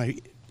need my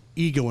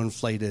ego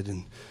inflated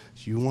and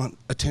you want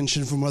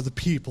attention from other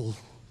people.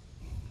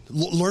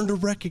 Learn to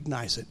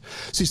recognize it.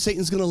 See,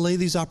 Satan's going to lay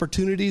these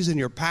opportunities in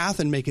your path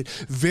and make it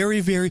very,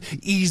 very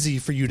easy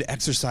for you to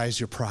exercise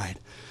your pride.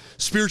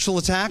 Spiritual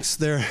attacks,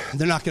 they're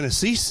not going to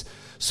cease.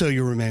 So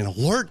you remain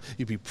alert,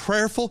 you be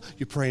prayerful,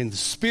 you pray in the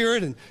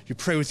Spirit, and you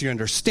pray with your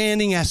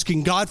understanding,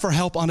 asking God for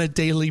help on a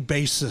daily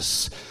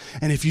basis.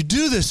 And if you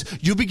do this,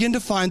 you'll begin to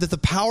find that the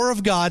power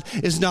of God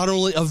is not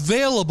only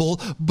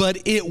available, but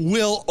it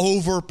will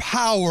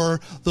overpower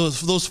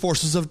those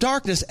forces of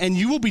darkness, and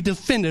you will be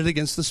defended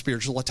against the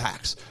spiritual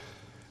attacks.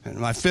 And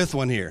my fifth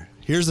one here.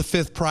 Here's the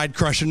fifth pride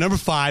crusher. Number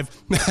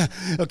 5.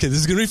 Okay, this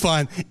is going to be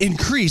fun.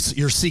 Increase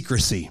your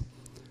secrecy.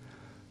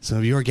 Some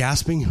of you are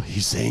gasping.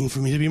 He's saying for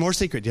me to be more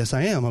secret. Yes,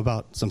 I am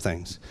about some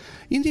things.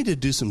 You need to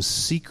do some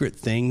secret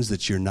things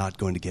that you're not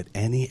going to get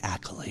any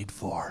accolade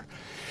for.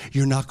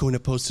 You're not going to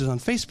post it on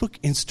Facebook,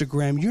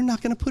 Instagram. You're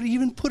not going to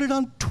even put it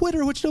on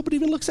Twitter, which nobody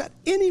even looks at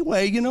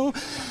anyway,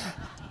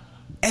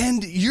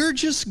 And you're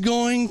just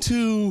going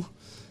to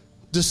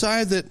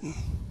decide that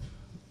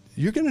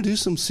you're going to do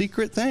some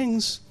secret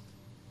things.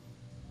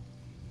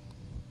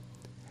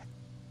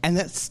 And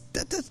that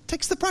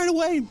takes the pride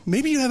away.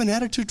 Maybe you have an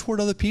attitude toward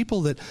other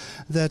people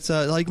that's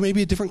like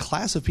maybe a different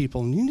class of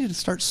people. And you need to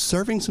start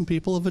serving some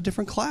people of a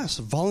different class.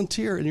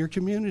 Volunteer in your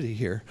community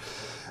here.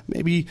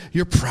 Maybe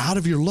you're proud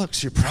of your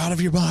looks. You're proud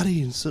of your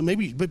body. And so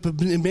maybe, but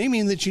it may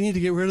mean that you need to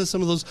get rid of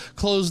some of those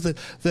clothes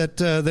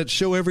that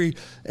show every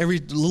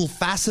little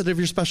facet of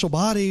your special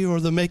body or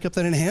the makeup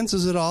that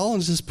enhances it all,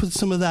 and just put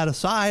some of that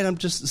aside. I'm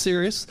just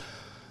serious.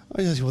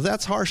 Well,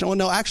 that's harsh. Well,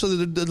 no,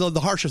 actually, the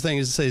harsher thing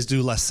is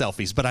do less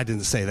selfies, but I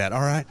didn't say that,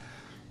 all right?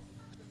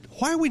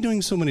 Why are we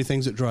doing so many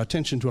things that draw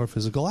attention to our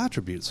physical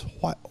attributes?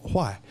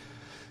 Why?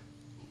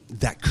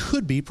 That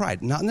could be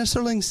pride. Not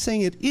necessarily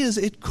saying it is,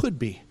 it could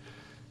be.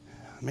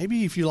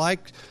 Maybe if you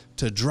like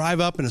to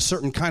drive up in a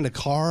certain kind of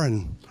car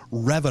and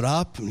rev it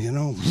up,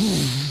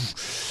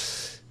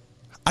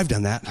 I've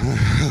done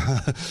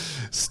that.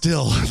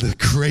 Still, the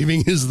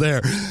craving is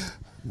there.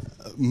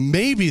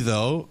 Maybe,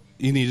 though,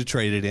 you need to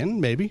trade it in,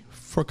 maybe,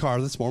 for a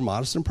car that's more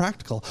modest and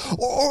practical.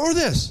 Or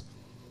this.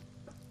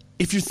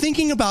 If you're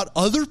thinking about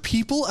other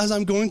people as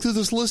I'm going through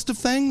this list of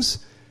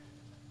things,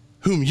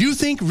 whom you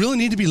think really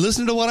need to be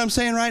listening to what I'm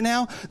saying right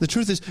now, the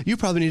truth is you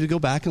probably need to go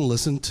back and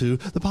listen to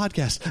the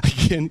podcast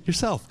again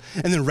yourself.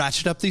 And then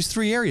ratchet up these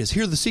 3 areas.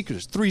 Here are the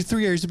secrets. Three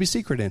areas to be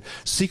secret in.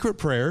 Secret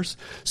prayers,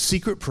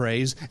 secret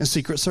praise, and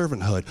secret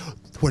servanthood,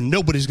 where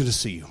nobody's going to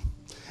see you.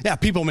 Yeah,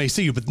 people may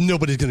see you, but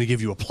nobody's going to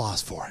give you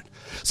applause for it.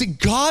 See,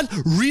 God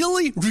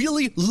really,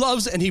 really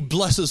loves and he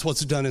blesses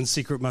what's done in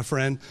secret, my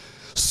friend.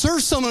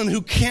 Serve someone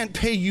who can't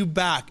pay you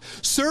back.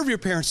 Serve your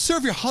parents.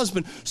 Serve your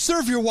husband.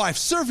 Serve your wife.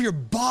 Serve your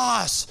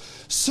boss.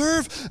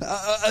 Serve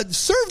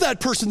that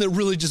person that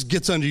really just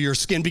gets under your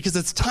skin, because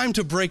it's time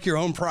to break your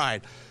own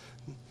pride.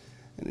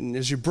 And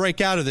as you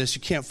break out of this,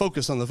 you can't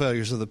focus on the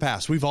failures of the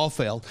past. We've all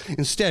failed.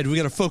 Instead, we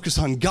got to focus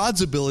on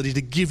God's ability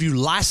to give you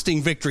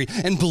lasting victory,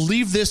 and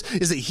believe this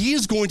is that he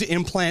is going to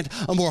implant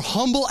a more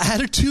humble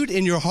attitude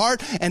in your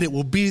heart, and it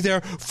will be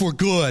there for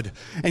good.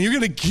 And you're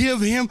going to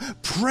give him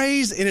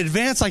praise in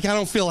advance, like I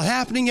don't feel it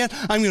happening yet.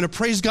 I'm going to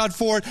praise God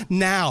for it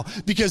now,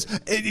 because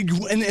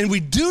and we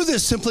do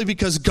this simply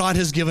because God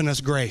has given us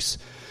grace.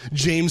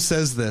 James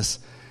says this.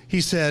 He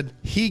said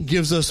he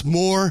gives us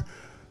more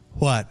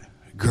what?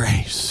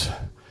 Grace.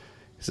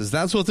 He says,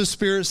 that's what the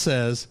Spirit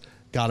says.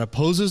 God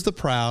opposes the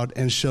proud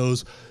and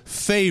shows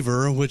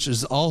favor, which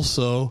is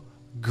also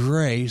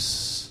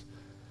grace.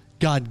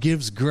 God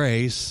gives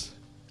grace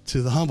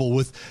to the humble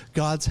with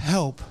God's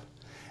help.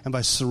 And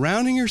by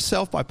surrounding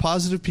yourself by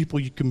positive people,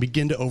 you can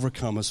begin to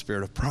overcome a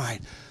spirit of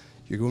pride.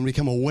 You're going to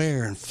become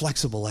aware and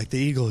flexible like the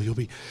eagle.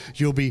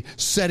 You'll be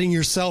setting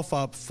yourself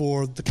up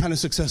for the kind of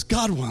success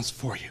God wants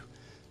for you,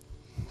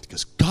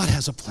 because God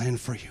has a plan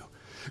for you.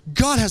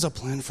 God has a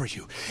plan for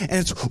you, and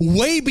it's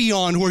way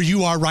beyond where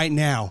you are right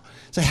now.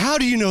 So how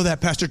do you know that,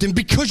 Pastor Tim?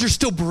 Because you're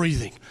still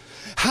breathing.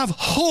 Have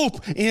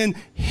hope in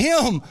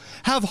him.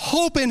 Have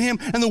hope in him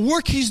and the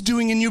work he's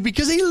doing in you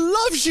because he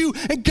loves you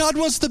and God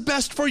wants the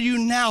best for you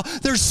now.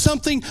 There's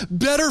something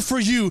better for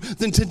you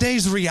than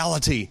today's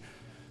reality.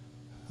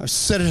 I've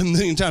said it a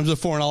million times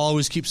before and I'll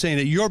always keep saying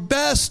it. Your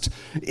best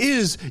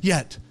is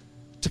yet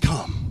to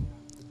come.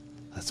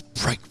 Let's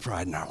break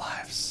pride in our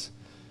lives.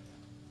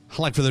 I'd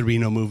like for there to be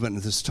no movement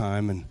at this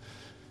time, and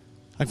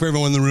I'd like for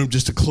everyone in the room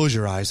just to close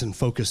your eyes and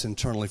focus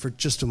internally for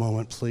just a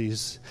moment,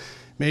 please.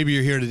 Maybe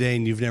you're here today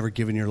and you've never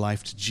given your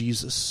life to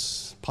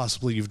Jesus.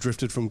 Possibly you've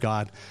drifted from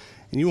God,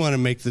 and you want to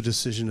make the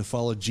decision to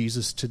follow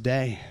Jesus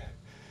today.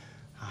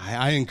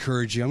 I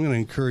encourage you, I'm going to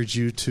encourage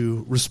you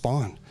to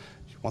respond.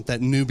 You want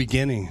that new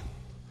beginning.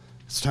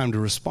 It's time to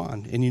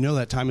respond. And you know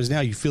that time is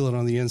now. You feel it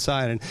on the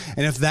inside. And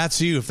if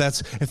that's you, if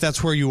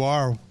that's where you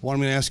are, what I'm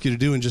going to ask you to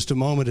do in just a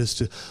moment is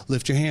to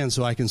lift your hand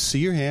so I can see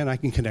your hand. I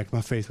can connect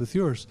my faith with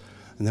yours.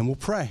 And then we'll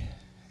pray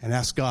and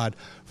ask God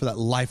for that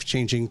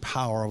life-changing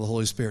power of the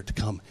Holy Spirit to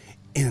come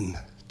in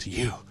to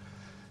you.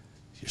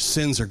 Your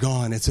sins are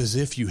gone. It's as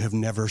if you have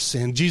never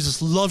sinned.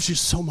 Jesus loves you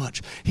so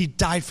much. He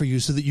died for you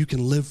so that you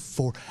can live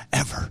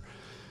forever.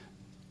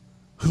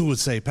 Who would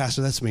say,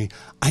 Pastor, that's me.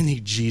 I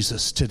need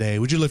Jesus today.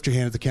 Would you lift your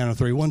hand at the count of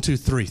 3? 1, 2,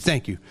 3.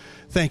 Thank you.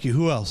 Thank you.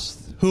 Who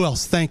else? Who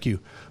else? Thank you.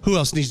 Who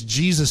else needs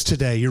Jesus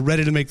today? You're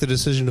ready to make the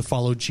decision to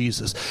follow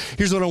Jesus.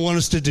 Here's what I want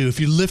us to do. If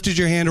you lifted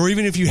your hand, or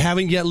even if you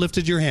haven't yet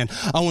lifted your hand,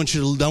 I want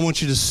you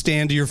to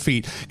stand to your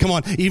feet. Come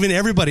on, even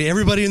everybody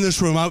in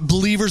this room,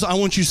 believers, I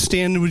want you to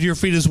stand with your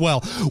feet as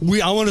well.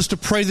 I want us to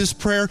pray this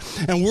prayer,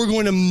 and we're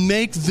going to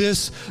make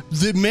this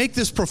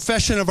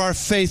profession of our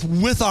faith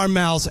with our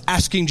mouths,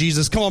 asking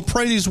Jesus. Come on,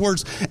 pray these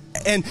words.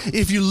 And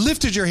if you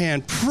lifted your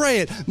hand, pray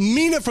it.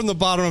 Mean it from the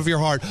bottom of your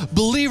heart.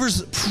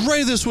 Believers,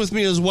 pray this with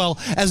me as well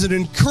as an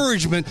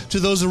encouragement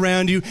to those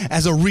around you,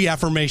 as a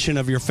reaffirmation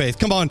of your faith.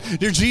 Come on,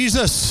 dear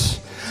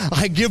Jesus,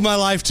 I give my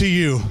life to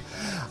you,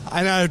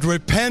 and I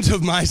repent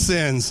of my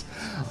sins.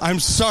 I'm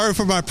sorry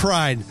for my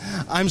pride.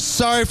 I'm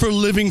sorry for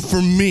living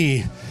for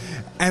me,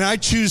 and I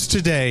choose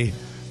today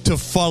to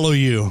follow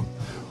you.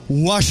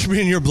 Wash me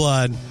in your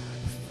blood.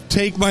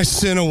 Take my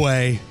sin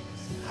away.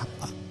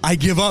 I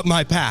give up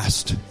my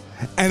past,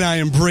 and I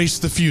embrace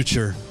the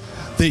future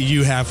that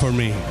you have for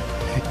me.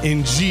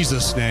 In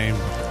Jesus' name,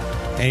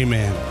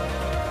 amen.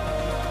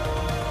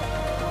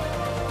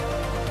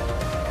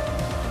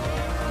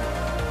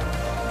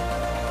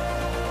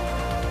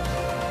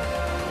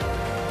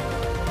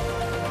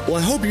 Well,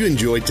 I hope you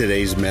enjoyed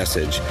today's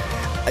message.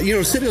 You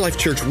know, City Life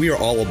Church, we are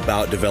all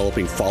about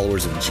developing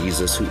followers of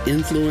Jesus who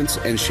influence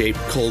and shape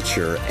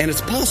culture. And it's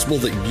possible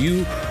that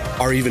you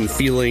are even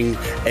feeling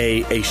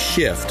a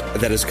shift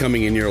that is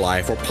coming in your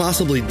life, or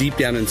possibly deep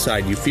down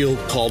inside you feel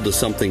called to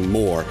something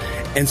more.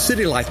 And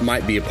City Life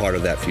might be a part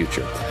of that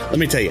future. Let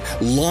me tell you,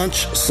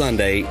 Launch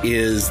Sunday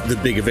is the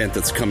big event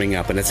that's coming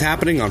up, and it's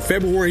happening on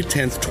February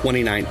 10th,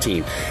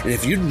 2019. And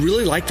if you'd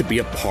really like to be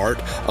a part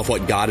of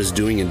what God is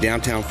doing in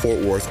downtown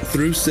Fort Worth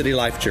through City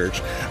Life Church,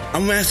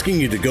 I'm asking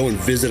you to go and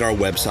visit our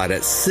website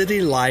at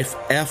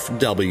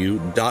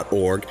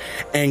citylifefw.org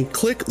and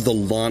click the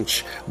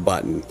Launch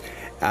button.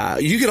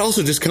 You could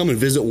also just come and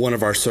visit one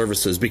of our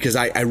services, because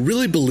I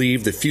really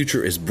believe the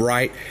future is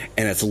bright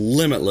and it's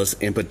limitless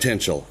in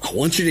potential. I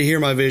want you to hear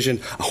my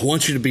vision. I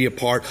want you to be a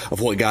part of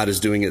what God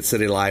is doing at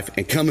City Life,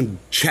 and come and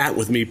chat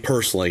with me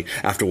personally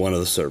after one of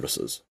the services.